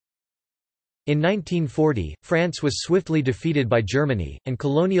In 1940, France was swiftly defeated by Germany, and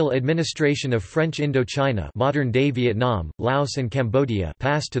colonial administration of French Indochina, modern-day Vietnam, Laos and Cambodia,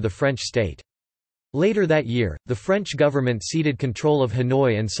 passed to the French state. Later that year, the French government ceded control of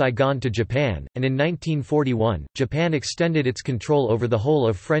Hanoi and Saigon to Japan, and in 1941, Japan extended its control over the whole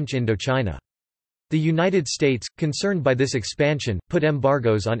of French Indochina. The United States, concerned by this expansion, put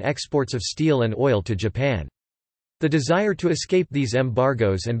embargoes on exports of steel and oil to Japan. The desire to escape these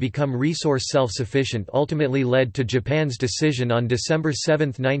embargoes and become resource self-sufficient ultimately led to Japan's decision on December 7,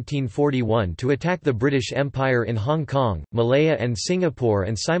 1941 to attack the British Empire in Hong Kong, Malaya and Singapore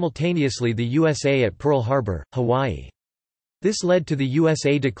and simultaneously the USA at Pearl Harbor, Hawaii. This led to the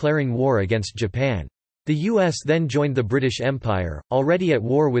USA declaring war against Japan. The U.S. then joined the British Empire, already at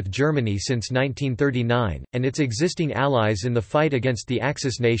war with Germany since 1939, and its existing allies in the fight against the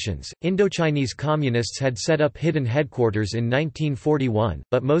Axis nations. Indochinese communists had set up hidden headquarters in 1941,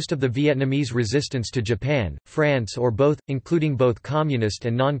 but most of the Vietnamese resistance to Japan, France or both, including both communist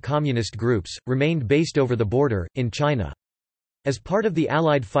and non-communist groups, remained based over the border, in China. As part of the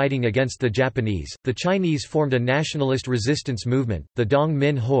Allied fighting against the Japanese, the Chinese formed a nationalist resistance movement, the Dong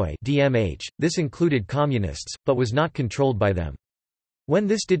Min Hoi (DMH). This included communists, but was not controlled by them. When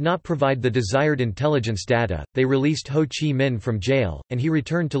this did not provide the desired intelligence data, they released Ho Chi Minh from jail, and he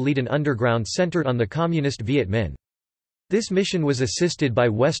returned to lead an underground centered on the communist Viet Minh. This mission was assisted by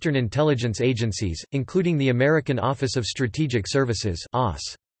Western intelligence agencies, including the American Office of Strategic Services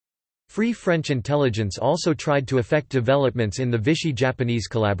 (OSS). Free French intelligence also tried to affect developments in the Vichy-Japanese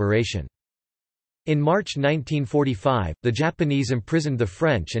collaboration. In March 1945, the Japanese imprisoned the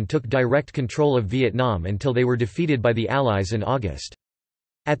French and took direct control of Vietnam until they were defeated by the Allies in August.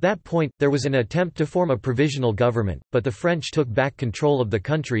 At that point, there was an attempt to form a provisional government, but the French took back control of the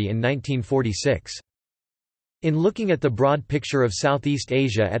country in 1946. In looking at the broad picture of Southeast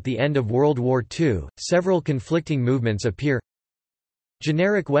Asia at the end of World War II, several conflicting movements appear.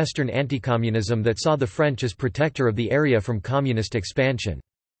 Generic Western anti-communism that saw the French as protector of the area from communist expansion.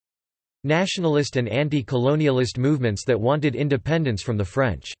 Nationalist and anti-colonialist movements that wanted independence from the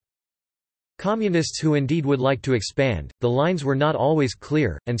French. Communists who indeed would like to expand, the lines were not always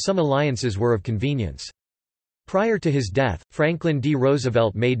clear, and some alliances were of convenience. Prior to his death, Franklin D.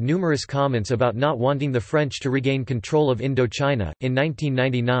 Roosevelt made numerous comments about not wanting the French to regain control of Indochina. In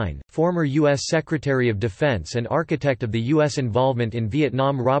 1999, former U.S. Secretary of Defense and architect of the U.S. involvement in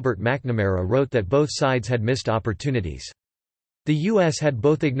Vietnam Robert McNamara wrote that both sides had missed opportunities. The U.S. had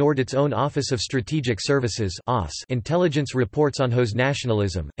both ignored its own Office of Strategic Services intelligence reports on Ho's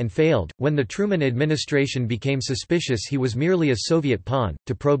nationalism, and failed, when the Truman administration became suspicious he was merely a Soviet pawn,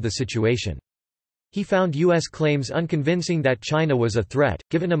 to probe the situation. He found U.S. claims unconvincing that China was a threat,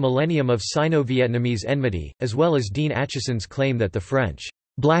 given a millennium of Sino-Vietnamese enmity, as well as Dean Acheson's claim that the French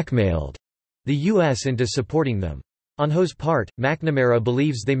blackmailed the U.S. into supporting them. On Ho's part, McNamara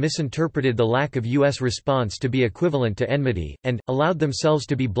believes they misinterpreted the lack of U.S. response to be equivalent to enmity, and allowed themselves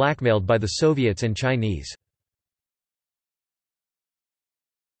to be blackmailed by the Soviets and Chinese.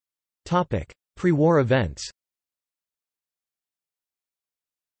 Pre-war events.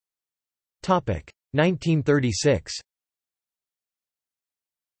 1936.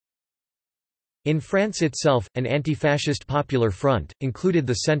 In France itself, an anti-fascist Popular Front, included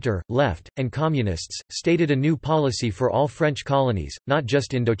the centre, left, and communists, stated a new policy for all French colonies, not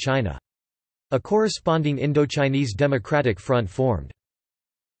just Indochina. A corresponding Indochinese Democratic Front formed.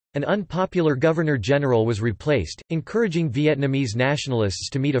 An unpopular governor-general was replaced, encouraging Vietnamese nationalists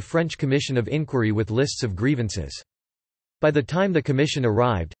to meet a French commission of inquiry with lists of grievances. By the time the commission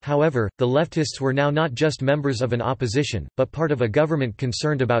arrived, however, the leftists were now not just members of an opposition, but part of a government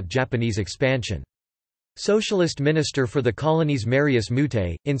concerned about Japanese expansion. Socialist Minister for the Colonies Marius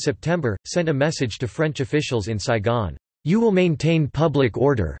Moutet, in September, sent a message to French officials in Saigon, "You will maintain public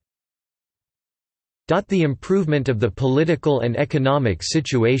order. The improvement of the political and economic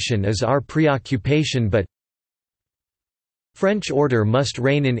situation is our preoccupation, but French order must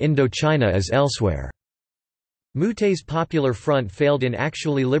reign in Indochina as elsewhere." Moutet's Popular Front failed in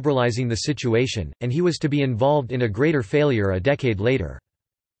actually liberalizing the situation, and he was to be involved in a greater failure a decade later.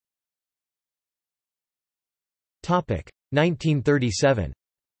 1937.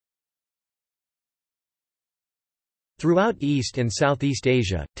 Throughout East and Southeast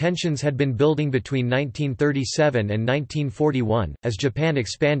Asia, tensions had been building between 1937 and 1941, as Japan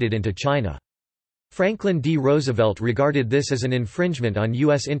expanded into China. Franklin D. Roosevelt regarded this as an infringement on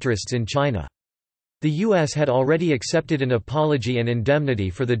U.S. interests in China. The U.S. had already accepted an apology and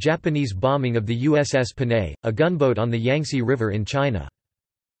indemnity for the Japanese bombing of the USS Panay, a gunboat on the Yangtze River in China.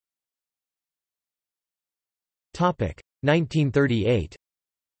 1938.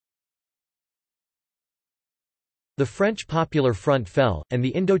 The French Popular Front fell, and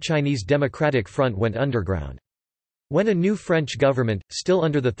the Indochinese Democratic Front went underground. When a new French government, still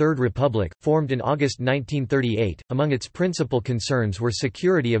under the Third Republic, formed in August 1938, among its principal concerns were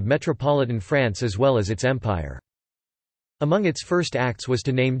security of metropolitan France as well as its empire. Among its first acts was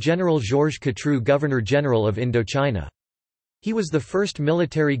to name General Georges Catroux Governor-General of Indochina. He was the first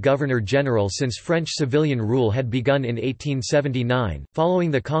military governor-general since French civilian rule had begun in 1879, following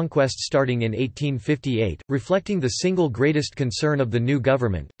the conquest starting in 1858, reflecting the single greatest concern of the new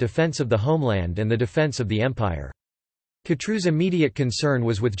government, defense of the homeland and the defense of the empire. Catroux's immediate concern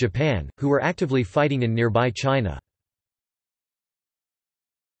was with Japan, who were actively fighting in nearby China.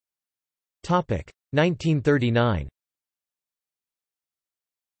 1939.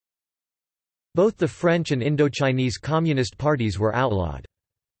 Both the French and Indochinese Communist parties were outlawed.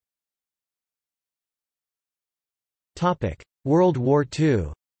 World War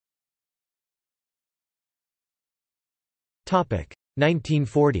II.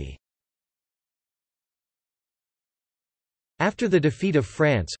 1940. After the defeat of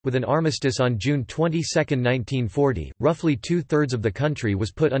France, with an armistice on June 22, 1940, roughly two-thirds of the country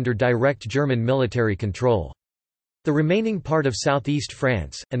was put under direct German military control. The remaining part of southeast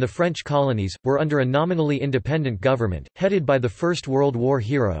France, and the French colonies, were under a nominally independent government, headed by the First World War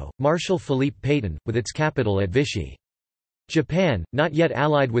hero, Marshal Philippe Pétain, with its capital at Vichy. Japan, not yet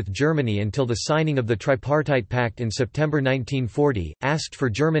allied with Germany until the signing of the Tripartite Pact in September 1940, asked for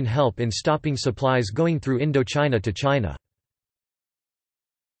German help in stopping supplies going through Indochina to China.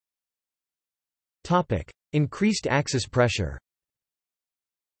 Increased Axis pressure.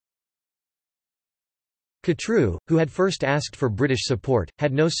 Catroux, who had first asked for British support,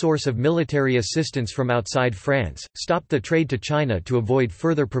 had no source of military assistance from outside France, stopped the trade to China to avoid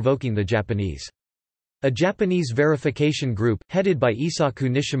further provoking the Japanese. A Japanese verification group, headed by Isaku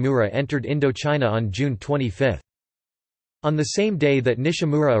Nishimura, entered Indochina on June 25. On the same day that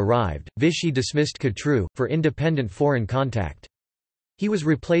Nishimura arrived, Vichy dismissed Catroux, for independent foreign contact. He was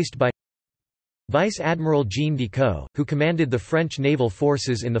replaced by Vice Admiral Jean Decaux, who commanded the French naval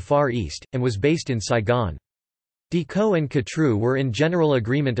forces in the Far East, and was based in Saigon. Decaux and Catroux were in general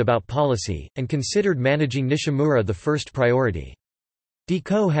agreement about policy, and considered managing Nishimura the first priority.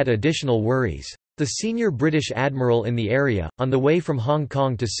 Decaux had additional worries. The senior British admiral in the area, on the way from Hong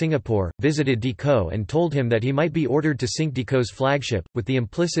Kong to Singapore, visited Decaux and told him that he might be ordered to sink Decaux's flagship, with the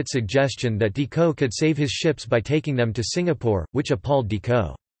implicit suggestion that Decaux could save his ships by taking them to Singapore, which appalled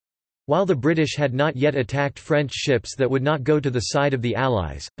Decaux. While the British had not yet attacked French ships that would not go to the side of the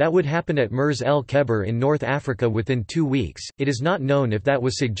Allies, that would happen at Mers el Kebir in North Africa within 2 weeks. It is not known if that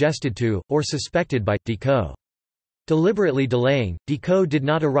was suggested to, or suspected by, Decaux. Deliberately delaying, Decaux did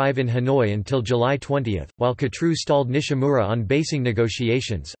not arrive in Hanoi until July 20, while Catroux stalled Nishimura on basing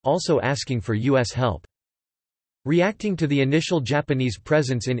negotiations, also asking for U.S. help. Reacting to the initial Japanese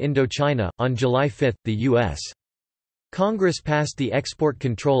presence in Indochina, on July 5, the U.S. Congress passed the Export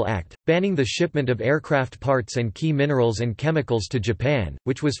Control Act, banning the shipment of aircraft parts and key minerals and chemicals to Japan,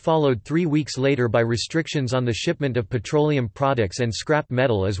 which was followed 3 weeks later by restrictions on the shipment of petroleum products and scrap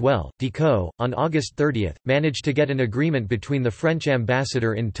metal as well. Decaux, on August 30, managed to get an agreement between the French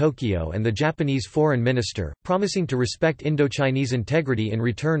ambassador in Tokyo and the Japanese foreign minister, promising to respect Indochinese integrity in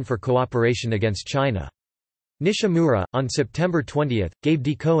return for cooperation against China. Nishimura, on September 20, gave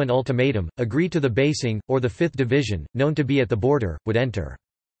Decaux an ultimatum: agree to the basing, or the 5th Division, known to be at the border, would enter.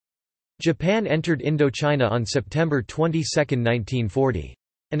 Japan entered Indochina on September 22, 1940.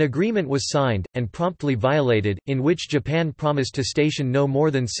 An agreement was signed, and promptly violated, in which Japan promised to station no more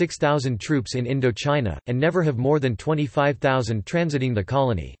than 6,000 troops in Indochina, and never have more than 25,000 transiting the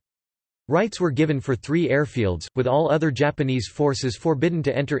colony. Rights were given for 3 airfields, with all other Japanese forces forbidden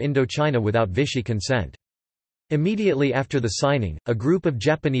to enter Indochina without Vichy consent. Immediately after the signing, a group of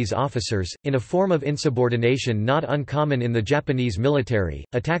Japanese officers, in a form of insubordination not uncommon in the Japanese military,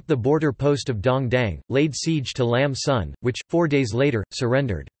 attacked the border post of Dongdang, laid siege to Lam Son, which, 4 days later,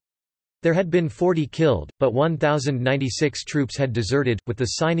 surrendered. There had been 40 killed, but 1,096 troops had deserted. With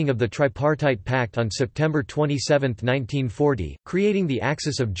the signing of the Tripartite Pact on September 27, 1940, creating the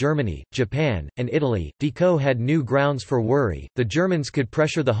Axis of Germany, Japan, and Italy, Decaux had new grounds for worry. The Germans could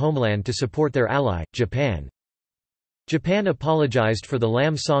pressure the homeland to support their ally, Japan. Japan apologized for the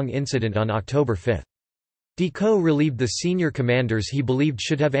Lam Song incident on October 5. Decaux relieved the senior commanders he believed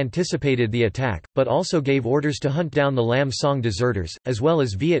should have anticipated the attack, but also gave orders to hunt down the Lam Song deserters, as well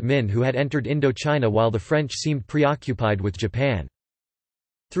as Viet Minh who had entered Indochina while the French seemed preoccupied with Japan.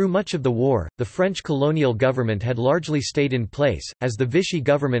 Through much of the war, the French colonial government had largely stayed in place, as the Vichy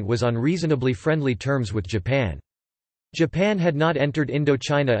government was on reasonably friendly terms with Japan. Japan had not entered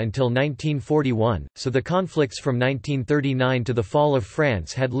Indochina until 1941, so the conflicts from 1939 to the fall of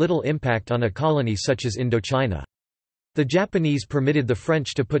France had little impact on a colony such as Indochina. The Japanese permitted the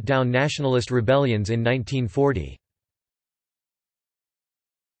French to put down nationalist rebellions in 1940.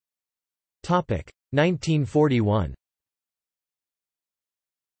 1941.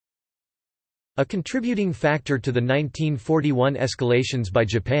 A contributing factor to the 1941 escalations by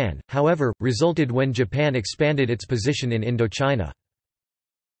Japan, however, resulted when Japan expanded its position in Indochina.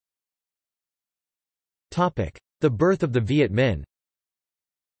 The birth of the Viet Minh.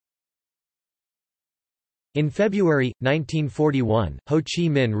 In February, 1941, Ho Chi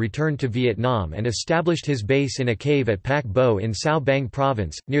Minh returned to Vietnam and established his base in a cave at Pac Bo in Sao Bang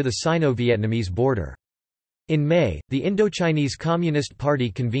Province, near the Sino-Vietnamese border. In May, the Indochinese Communist Party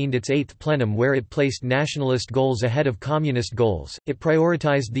convened its 8th plenum where it placed nationalist goals ahead of communist goals. It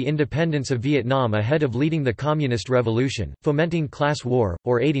prioritized the independence of Vietnam ahead of leading the communist revolution, fomenting class war,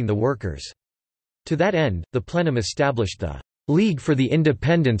 or aiding the workers. To that end, the plenum established the League for the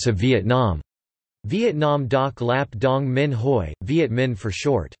Independence of Vietnam, Vietnam Doc Lap Dong Minh Hoi, Viet Minh for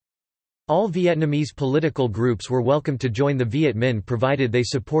short. All Vietnamese political groups were welcome to join the Viet Minh provided they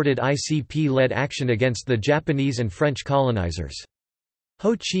supported ICP-led action against the Japanese and French colonizers.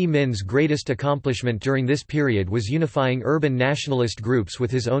 Ho Chi Minh's greatest accomplishment during this period was unifying urban nationalist groups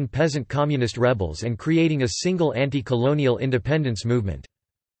with his own peasant communist rebels and creating a single anti-colonial independence movement.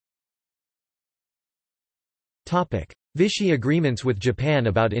 Vichy agreements with Japan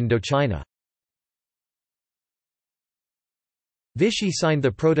about Indochina. Vichy signed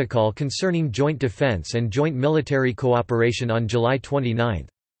the protocol concerning joint defense and joint military cooperation on July 29.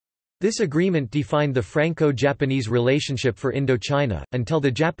 This agreement defined the Franco-Japanese relationship for Indochina, until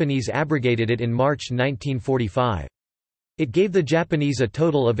the Japanese abrogated it in March 1945. It gave the Japanese a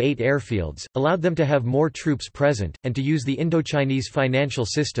total of 8 airfields, allowed them to have more troops present, and to use the Indochinese financial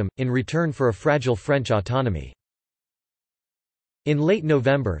system, in return for a fragile French autonomy. In late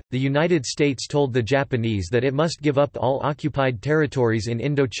November, the United States told the Japanese that it must give up all occupied territories in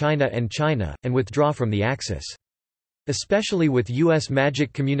Indochina and China, and withdraw from the Axis. Especially with U.S.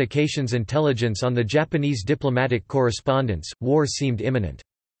 Magic Communications intelligence on the Japanese diplomatic correspondence, war seemed imminent.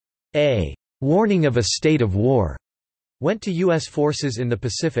 A warning of a state of war went to U.S. forces in the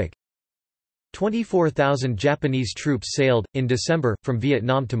Pacific. 24,000 Japanese troops sailed, in December, from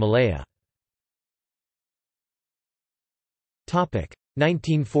Vietnam to Malaya.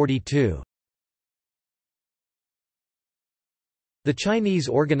 1942. The Chinese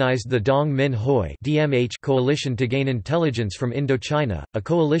organized the Dong Minh Hoi (DMH) coalition to gain intelligence from Indochina, a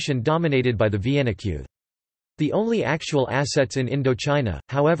coalition dominated by the Vietnamese. The only actual assets in Indochina,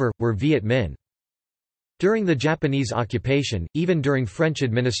 however, were Viet Minh. During the Japanese occupation, even during French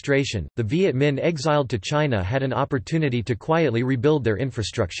administration, the Viet Minh exiled to China had an opportunity to quietly rebuild their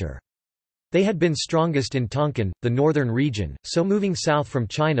infrastructure. They had been strongest in Tonkin, the northern region, so moving south from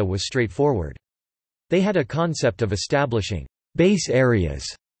China was straightforward. They had a concept of establishing base areas,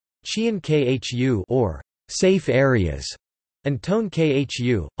 Qian Khu or safe areas, and Tone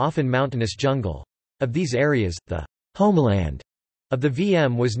Khu, often mountainous jungle. Of these areas, the homeland of the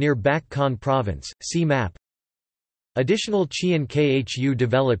VM was near Bac Con province, see map. Additional Qian Khu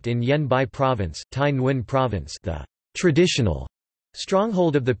developed in Yen Bai province, Tai Nguyen province, the traditional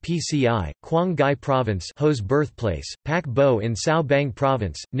stronghold of the PCI, Quang Ngai Province, Ho's birthplace, Pac Bo in Sao Bang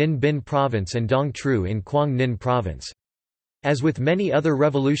Province, Ninh Binh Province and Dong Tru in Quang Ninh Province. As with many other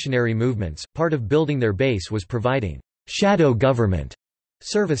revolutionary movements, part of building their base was providing shadow government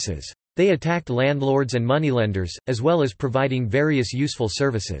services. They attacked landlords and moneylenders, as well as providing various useful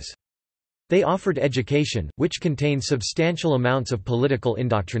services. They offered education, which contained substantial amounts of political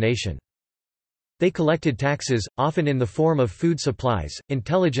indoctrination. They collected taxes, often in the form of food supplies,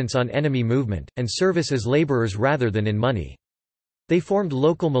 intelligence on enemy movement, and service as laborers rather than in money. They formed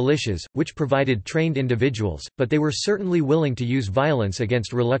local militias, which provided trained individuals, but they were certainly willing to use violence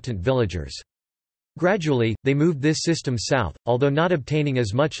against reluctant villagers. Gradually, they moved this system south, although not obtaining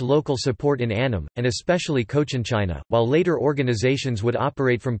as much local support in Annam, and especially Cochinchina, while later organizations would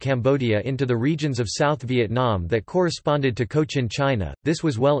operate from Cambodia into the regions of South Vietnam that corresponded to Cochinchina. This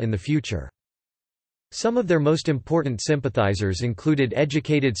was well in the future. Some of their most important sympathizers included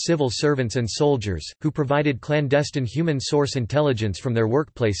educated civil servants and soldiers, who provided clandestine human source intelligence from their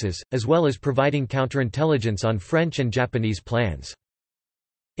workplaces, as well as providing counterintelligence on French and Japanese plans.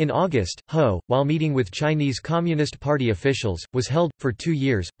 In August, Ho, while meeting with Chinese Communist Party officials, was held, for 2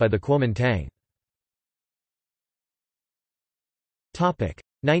 years, by the Kuomintang.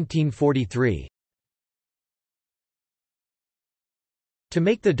 1943. To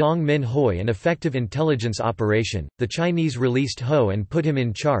make the Dong Min Hoi an effective intelligence operation, the Chinese released Ho and put him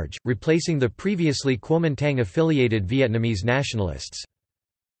in charge, replacing the previously Kuomintang-affiliated Vietnamese nationalists.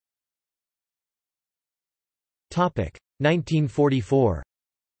 1944.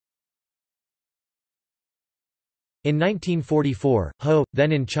 In 1944, Ho,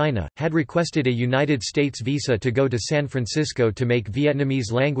 then in China, had requested a United States visa to go to San Francisco to make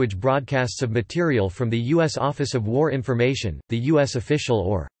Vietnamese language broadcasts of material from the U.S. Office of War Information, the U.S. official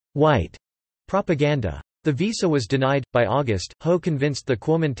or white propaganda. The visa was denied. By August, Ho convinced the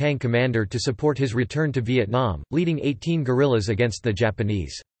Kuomintang commander to support his return to Vietnam, leading 18 guerrillas against the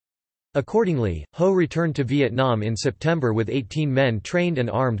Japanese. Accordingly, Ho returned to Vietnam in September with 18 men trained and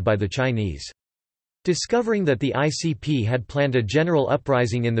armed by the Chinese. Discovering that the ICP had planned a general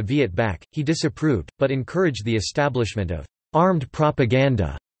uprising in the Viet Bac, he disapproved, but encouraged the establishment of armed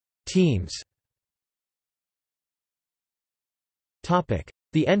propaganda teams.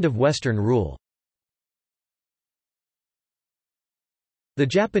 The end of Western rule. The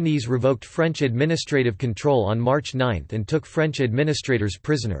Japanese revoked French administrative control on March 9 and took French administrators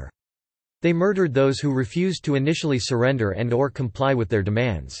prisoner. They murdered those who refused to initially surrender and/or comply with their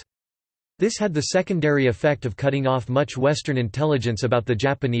demands. This had the secondary effect of cutting off much Western intelligence about the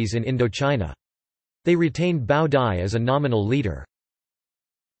Japanese in Indochina. They retained Bao Dai as a nominal leader.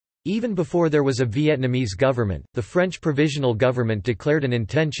 Even before there was a Vietnamese government, the French Provisional Government declared an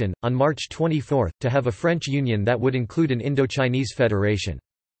intention, on March 24, to have a French Union that would include an Indochinese federation.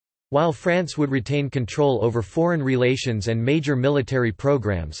 While France would retain control over foreign relations and major military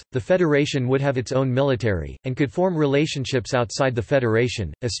programs, the federation would have its own military, and could form relationships outside the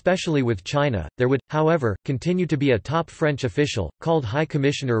federation, especially with China. There would, however, continue to be a top French official, called High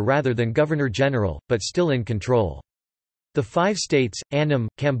Commissioner rather than Governor-General, but still in control. The 5 states, Annam,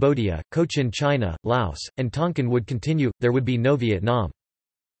 Cambodia, Cochin China, Laos, and Tonkin would continue. There would be no Vietnam.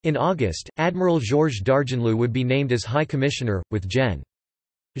 In August, Admiral Georges Dargenlou would be named as High Commissioner, with Gen.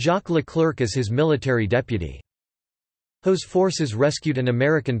 Jacques Leclerc as his military deputy. Ho's forces rescued an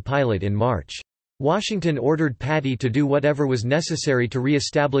American pilot in March. Washington ordered Patty to do whatever was necessary to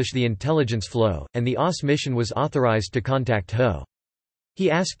re-establish the intelligence flow, and the OSS mission was authorized to contact Ho.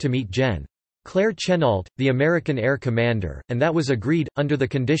 He asked to meet Gen. Claire Chennault, the American air commander, and that was agreed, under the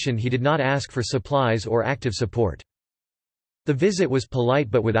condition he did not ask for supplies or active support. The visit was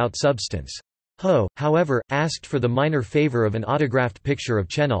polite but without substance. Ho, however, asked for the minor favor of an autographed picture of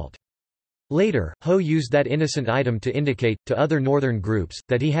Chennault. Later, Ho used that innocent item to indicate, to other northern groups,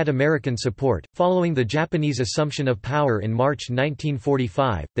 that he had American support. Following the Japanese assumption of power in March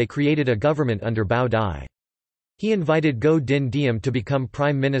 1945, they created a government under Bao Dai. He invited Ngo Dinh Diem to become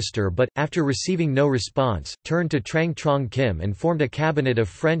prime minister but, after receiving no response, turned to Trang Trong Kim and formed a cabinet of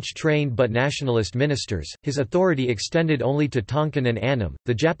French-trained but nationalist ministers. His authority extended only to Tonkin and Annam.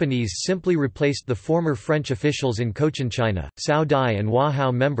 The Japanese simply replaced the former French officials in Cochinchina. Cao Dai and Hua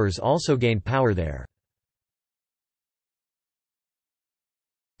Hao members also gained power there.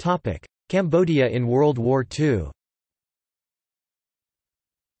 Cambodia in World War II.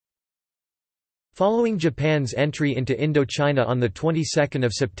 Following Japan's entry into Indochina on the 22nd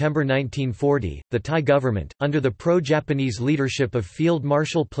of September 1940, the Thai government, under the pro-Japanese leadership of Field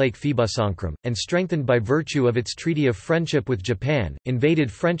Marshal Plaek Phibusankram, and strengthened by virtue of its treaty of friendship with Japan, invaded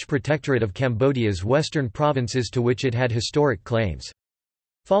French protectorate of Cambodia's western provinces to which it had historic claims.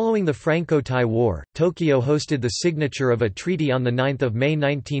 Following the Franco-Thai War, Tokyo hosted the signature of a treaty on 9 May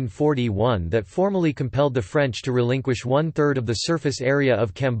 1941 that formally compelled the French to relinquish one-third of the surface area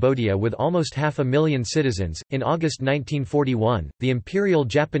of Cambodia with almost 500,000 citizens. In August 1941, the Imperial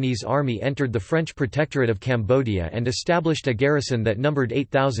Japanese Army entered the French Protectorate of Cambodia and established a garrison that numbered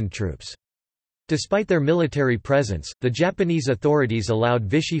 8,000 troops. Despite their military presence, the Japanese authorities allowed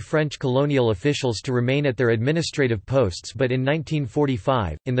Vichy French colonial officials to remain at their administrative posts, but in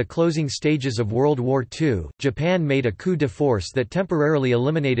 1945, in the closing stages of World War II, Japan made a coup de force that temporarily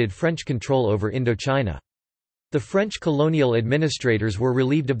eliminated French control over Indochina. The French colonial administrators were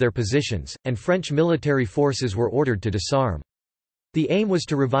relieved of their positions, and French military forces were ordered to disarm. The aim was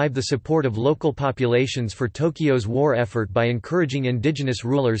to revive the support of local populations for Tokyo's war effort by encouraging indigenous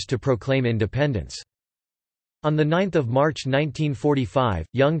rulers to proclaim independence. On 9 March 1945,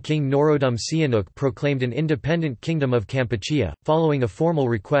 young King Norodom Sihanouk proclaimed an independent Kingdom of Kampuchea, following a formal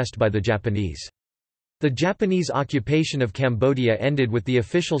request by the Japanese. The Japanese occupation of Cambodia ended with the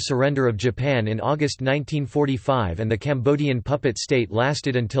official surrender of Japan in August 1945, and the Cambodian puppet state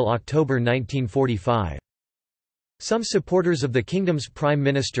lasted until October 1945. Some supporters of the kingdom's Prime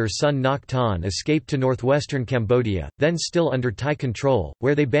Minister Sun Ngoc Thanh escaped to northwestern Cambodia, then still under Thai control,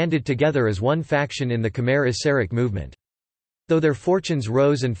 where they banded together as one faction in the Khmer Issarak movement. Though their fortunes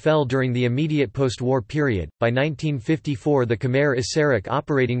rose and fell during the immediate post-war period, by 1954 the Khmer Issarak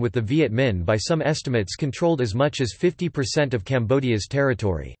operating with the Viet Minh by some estimates controlled as much as 50% of Cambodia's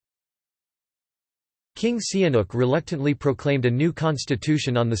territory. King Sihanouk reluctantly proclaimed a new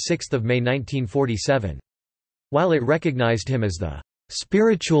constitution on 6 May 1947. While it recognized him as the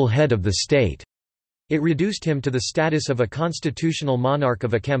spiritual head of the state, it reduced him to the status of a constitutional monarch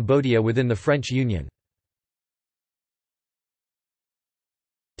of a Cambodia within the French Union.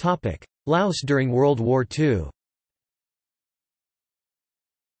 Laos during World War II.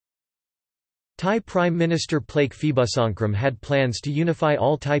 Thai Prime Minister Plaek Phibusongkram had plans to unify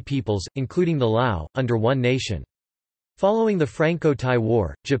all Thai peoples, including the Lao, under one nation. Following the Franco-Thai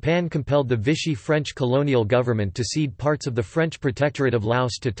War, Japan compelled the Vichy French colonial government to cede parts of the French protectorate of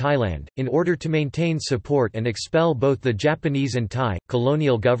Laos to Thailand, in order to maintain support and expel both the Japanese and Thai.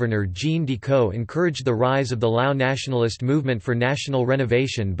 Colonial governor Jean Decaux encouraged the rise of the Lao nationalist movement for national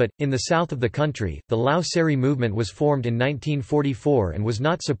renovation, but, in the south of the country, the Lao Seri movement was formed in 1944 and was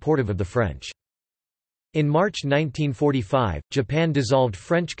not supportive of the French. In March 1945, Japan dissolved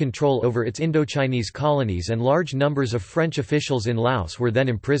French control over its Indochinese colonies and large numbers of French officials in Laos were then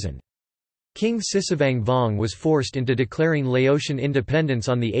imprisoned. King Sisavang Vong was forced into declaring Laotian independence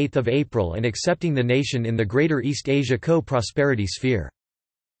on 8 April and accepting the nation in the Greater East Asia Co-Prosperity Sphere.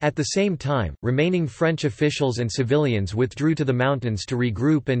 At the same time, remaining French officials and civilians withdrew to the mountains to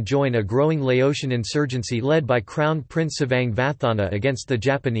regroup and join a growing Laotian insurgency led by Crown Prince Savang Vathana against the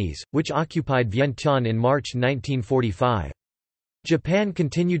Japanese, which occupied Vientiane in March 1945. Japan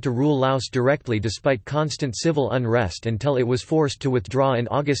continued to rule Laos directly despite constant civil unrest until it was forced to withdraw in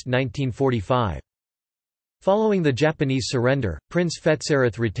August 1945. Following the Japanese surrender, Prince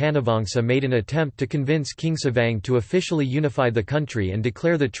Phetsarath Ratanavongsa made an attempt to convince King Savang to officially unify the country and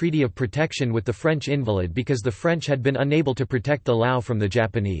declare the Treaty of Protection with the French invalid because the French had been unable to protect the Lao from the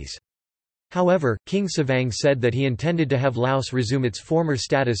Japanese. However, King Savang said that he intended to have Laos resume its former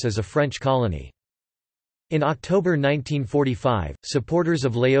status as a French colony. In October 1945, supporters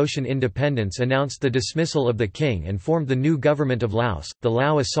of Laotian independence announced the dismissal of the king and formed the new government of Laos, the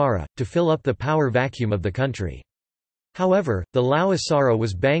Lao Asara, to fill up the power vacuum of the country. However, the Lao Asara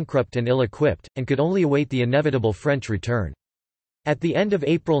was bankrupt and ill-equipped, and could only await the inevitable French return. At the end of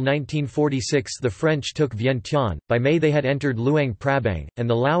April 1946 the French took Vientiane, by May they had entered Luang Prabang, and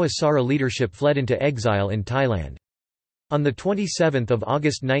the Lao Asara leadership fled into exile in Thailand. On 27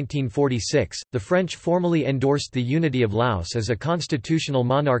 August 1946, the French formally endorsed the unity of Laos as a constitutional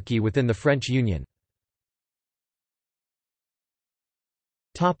monarchy within the French Union.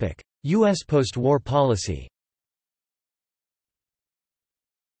 U.S. post-war policy.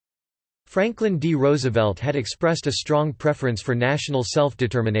 Franklin D. Roosevelt had expressed a strong preference for national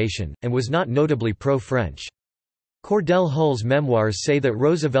self-determination, and was not notably pro-French. Cordell Hull's memoirs say that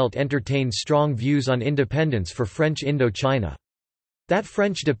Roosevelt entertained strong views on independence for French Indochina. That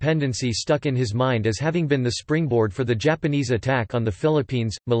French dependency stuck in his mind as having been the springboard for the Japanese attack on the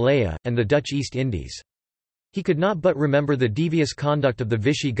Philippines, Malaya, and the Dutch East Indies. He could not but remember the devious conduct of the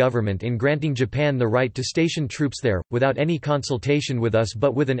Vichy government in granting Japan the right to station troops there, without any consultation with us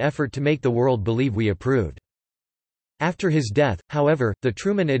but with an effort to make the world believe we approved. After his death, however, the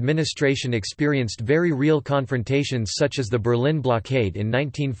Truman administration experienced very real confrontations such as the Berlin blockade in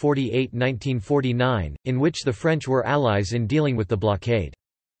 1948–1949, in which the French were allies in dealing with the blockade.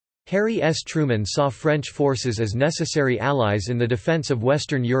 Harry S. Truman saw French forces as necessary allies in the defense of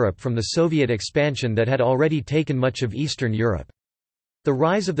Western Europe from the Soviet expansion that had already taken much of Eastern Europe. The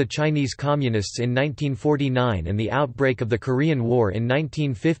rise of the Chinese Communists in 1949 and the outbreak of the Korean War in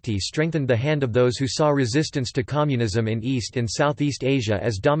 1950 strengthened the hand of those who saw resistance to communism in East and Southeast Asia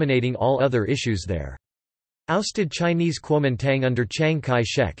as dominating all other issues there. Ousted Chinese Kuomintang under Chiang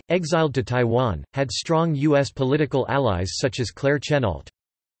Kai-shek, exiled to Taiwan, had strong U.S. political allies such as Claire Chennault.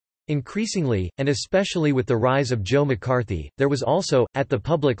 Increasingly, and especially with the rise of Joe McCarthy, there was also, at the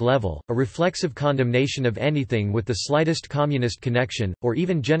public level, a reflexive condemnation of anything with the slightest communist connection, or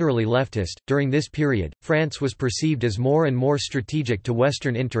even generally leftist. During this period, France was perceived as more and more strategic to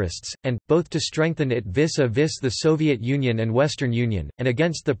Western interests, and, both to strengthen it vis-a-vis the Soviet Union and Western Union, and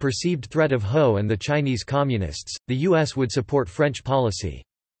against the perceived threat of Ho and the Chinese Communists, the U.S. would support French policy.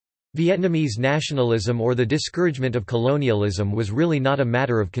 Vietnamese nationalism or the discouragement of colonialism was really not a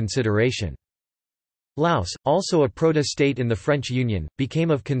matter of consideration. Laos, also a proto-state in the French Union, became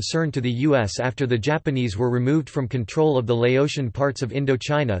of concern to the U.S. after the Japanese were removed from control of the Laotian parts of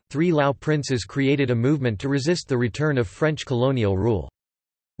Indochina. Three Lao princes created a movement to resist the return of French colonial rule.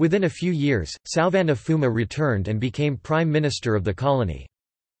 Within a few years, Souvanna Phouma returned and became prime minister of the colony.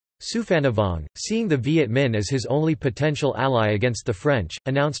 Souphanouvong, seeing the Viet Minh as his only potential ally against the French,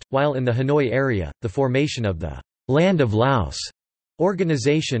 announced, while in the Hanoi area, the formation of the Land of Laos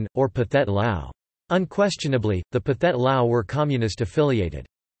organization, or Pathet Lao. Unquestionably, the Pathet Lao were communist-affiliated.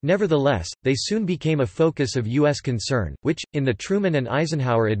 Nevertheless, they soon became a focus of U.S. concern, which, in the Truman and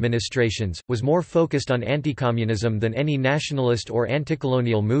Eisenhower administrations, was more focused on anti-communism than any nationalist or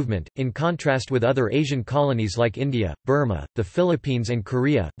anti-colonial movement. In contrast with other Asian colonies like India, Burma, the Philippines and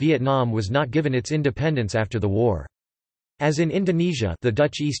Korea, Vietnam was not given its independence after the war. As in Indonesia, the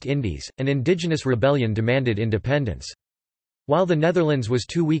Dutch East Indies, an indigenous rebellion demanded independence. While the Netherlands was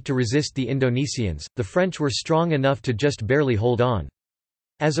too weak to resist the Indonesians, the French were strong enough to just barely hold on.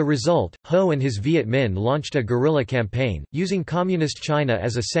 As a result, Ho and his Viet Minh launched a guerrilla campaign, using Communist China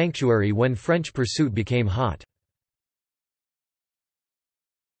as a sanctuary when French pursuit became hot.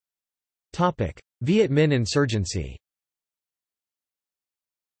 Viet Minh insurgency.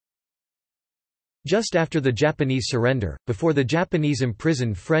 Just after the Japanese surrender, before the Japanese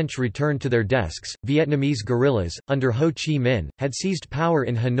imprisoned French returned to their desks, Vietnamese guerrillas, under Ho Chi Minh, had seized power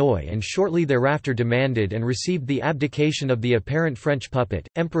in Hanoi and shortly thereafter demanded and received the abdication of the apparent French puppet,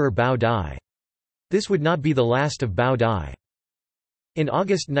 Emperor Bao Dai. This would not be the last of Bao Dai. In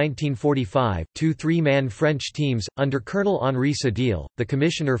August 1945, two three-man French teams, under Colonel Henri Sadil, the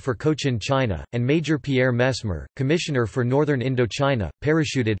Commissioner for Cochin China, and Major Pierre Mesmer, Commissioner for Northern Indochina,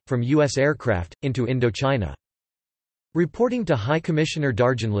 parachuted, from U.S. aircraft, into Indochina. Reporting to High Commissioner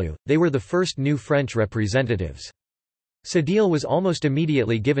Darjanlou, they were the first new French representatives. Sadil was almost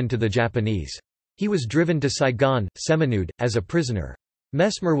immediately given to the Japanese. He was driven to Saigon, Seminoude, as a prisoner.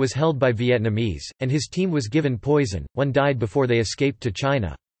 Mesmer was held by Vietnamese, and his team was given poison. One died before they escaped to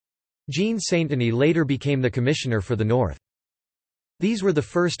China. Jean Saint-Denis later became the commissioner for the North. These were the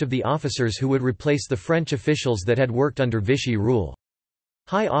first of the officers who would replace the French officials that had worked under Vichy rule.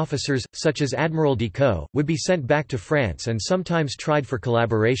 High officers, such as Admiral Decaux, would be sent back to France and sometimes tried for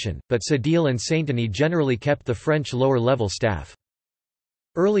collaboration, but Sadil and Saint-Denis generally kept the French lower-level staff.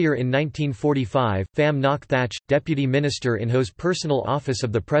 Earlier in 1945, Pham Ngoc Thach, deputy minister in Ho's personal office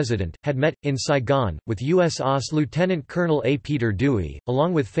of the president, had met, in Saigon, with U.S. OSS Lieutenant Colonel A. Peter Dewey,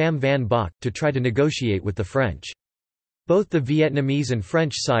 along with Pham Van Bach, to try to negotiate with the French. Both the Vietnamese and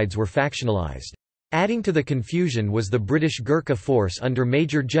French sides were factionalized. Adding to the confusion was the British Gurkha force under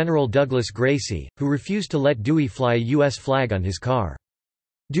Major General Douglas Gracie, who refused to let Dewey fly a U.S. flag on his car.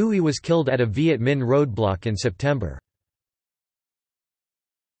 Dewey was killed at a Viet Minh roadblock in September.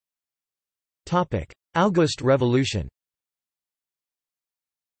 August Revolution.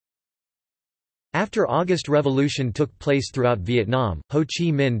 After August Revolution took place throughout Vietnam, Ho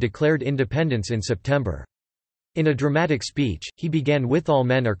Chi Minh declared independence in September. In a dramatic speech, he began with "All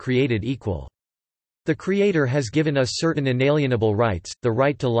men are created equal. The Creator has given us certain inalienable rights, the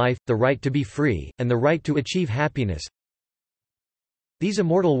right to life, the right to be free, and the right to achieve happiness. These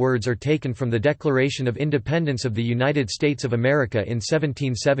immortal words are taken from the Declaration of Independence of the United States of America in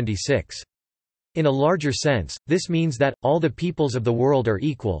 1776. In a larger sense, this means that, all the peoples of the world are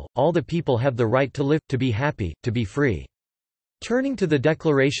equal, all the people have the right to live, to be happy, to be free." Turning to the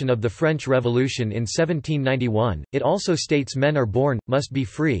Declaration of the French Revolution in 1791, it also states men are born, must be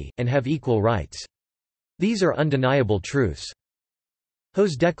free, and have equal rights. These are undeniable truths.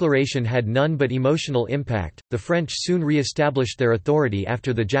 Ho's declaration had none but emotional impact. The French soon re-established their authority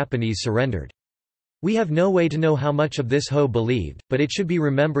after the Japanese surrendered. We have no way to know how much of this Ho believed, but it should be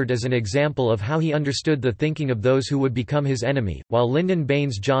remembered as an example of how he understood the thinking of those who would become his enemy. While Lyndon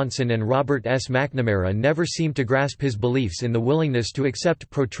Baines Johnson and Robert S. McNamara never seemed to grasp his beliefs in the willingness to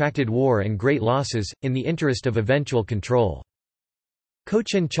accept protracted war and great losses, in the interest of eventual control.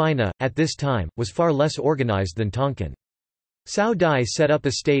 Cochin China, at this time, was far less organized than Tonkin. Cao Dai set up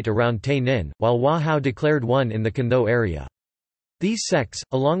a state around Tay Ninh, while Hua Hao declared one in the Can Tho area. These sects,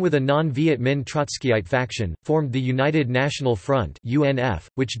 along with a non-Viet Minh Trotskyite faction, formed the United National Front (UNF),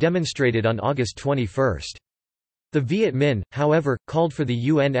 which demonstrated on August 21. The Viet Minh, however, called for the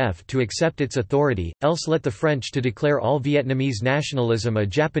UNF to accept its authority, else let the French to declare all Vietnamese nationalism a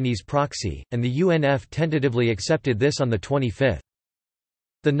Japanese proxy, and the UNF tentatively accepted this on the 25th.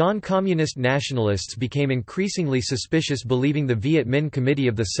 The non-communist nationalists became increasingly suspicious, believing the Viet Minh Committee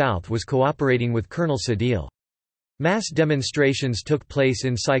of the South was cooperating with Colonel Sadil. Mass demonstrations took place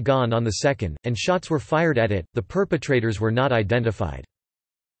in Saigon on the 2nd, and shots were fired at it. The perpetrators were not identified.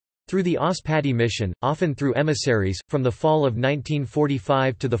 Through the Ospati mission, often through emissaries, from the fall of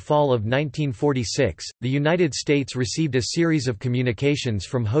 1945 to the fall of 1946, the United States received a series of communications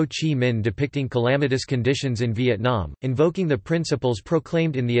from Ho Chi Minh depicting calamitous conditions in Vietnam, invoking the principles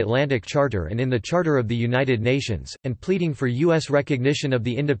proclaimed in the Atlantic Charter and in the Charter of the United Nations, and pleading for U.S. recognition of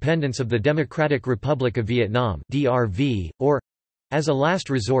the independence of the Democratic Republic of Vietnam (DRV), or, as a last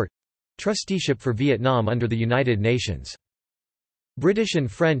resort, trusteeship for Vietnam under the United Nations. British and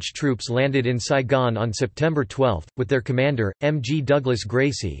French troops landed in Saigon on September 12, with their commander, M. G. Douglas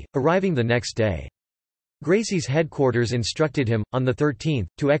Gracie, arriving the next day. Gracie's headquarters instructed him, on the 13th,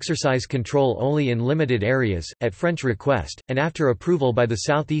 to exercise control only in limited areas, at French request, and after approval by the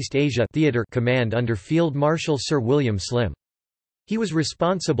Southeast Asia Theatre Command under Field Marshal Sir William Slim. He was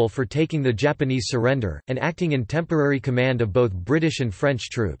responsible for taking the Japanese surrender, and acting in temporary command of both British and French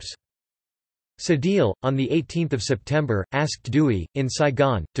troops. Sedil, on 18 September, asked Dewey, in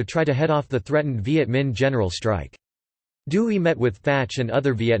Saigon, to try to head off the threatened Viet Minh general strike. Dewey met with Thach and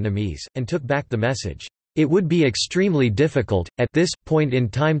other Vietnamese, and took back the message. It would be extremely difficult, at this point in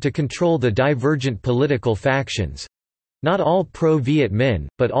time to control the divergent political factions—not all pro-Viet Minh,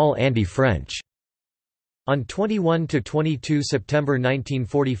 but all anti-French. On 21–22 September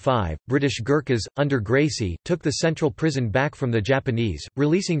 1945, British Gurkhas, under Gracie, took the central prison back from the Japanese,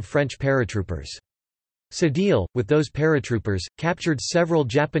 releasing French paratroopers. Sedil, with those paratroopers, captured several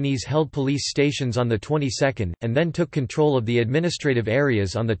Japanese-held police stations on the 22nd, and then took control of the administrative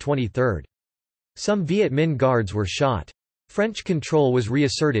areas on the 23rd. Some Viet Minh guards were shot. French control was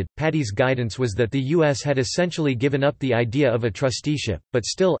reasserted. Patty's guidance was that the U.S. had essentially given up the idea of a trusteeship, but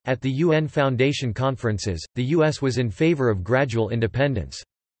still, at the UN Foundation conferences, the U.S. was in favor of gradual independence.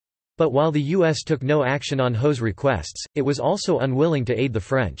 But while the U.S. took no action on Ho's requests, it was also unwilling to aid the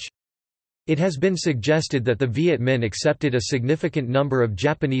French. It has been suggested that the Viet Minh accepted a significant number of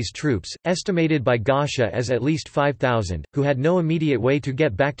Japanese troops, estimated by Gosha as at least 5,000, who had no immediate way to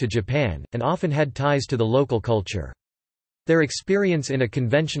get back to Japan, and often had ties to the local culture. Their experience in a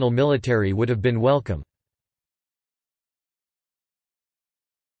conventional military would have been welcome.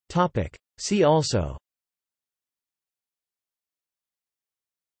 See also: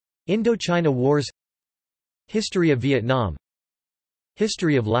 Indochina Wars, History of Vietnam,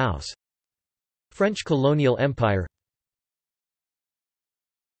 History of Laos, French colonial empire.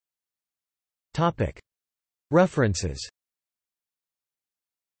 References.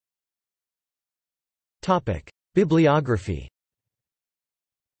 Bibliography.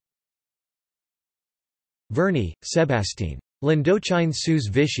 Verney, Sébastien. L'Indochine sous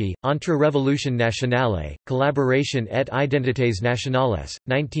Vichy, entre Révolution nationale, collaboration et identités nationales,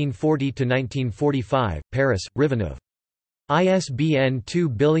 1940–1945, Paris, Riveneuve. ISBN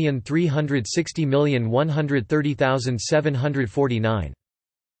 2360130749.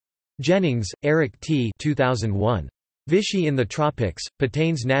 Jennings, Eric T. 2001. Vichy in the Tropics,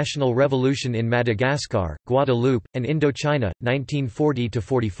 Pétain's National Revolution in Madagascar, Guadeloupe, and Indochina,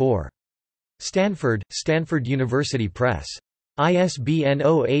 1940–44. Stanford, Stanford University Press. ISBN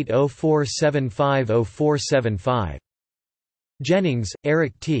 0804750475. Jennings,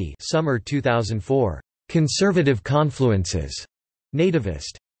 Eric T. Summer 2004. Conservative Confluences.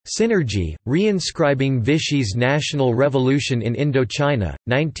 Nativist. Synergy, Reinscribing Vichy's National Revolution in Indochina,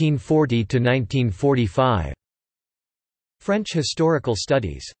 1940–1945. French Historical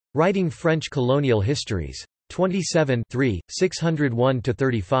Studies. Writing French Colonial Histories. 27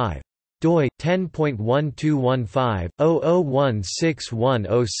 601–35. doi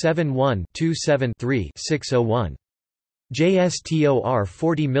 10.121500161071273-601. JSTOR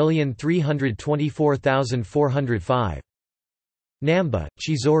 40324405. Namba,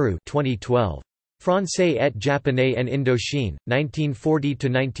 Chizoru 2012. Français et Japonais en Indochine,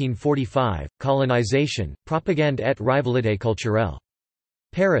 1940–1945, Colonisation, Propagande et Rivalité culturelle.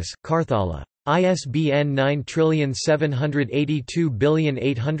 Paris, Carthala. ISBN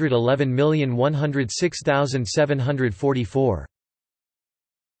 978281110106744.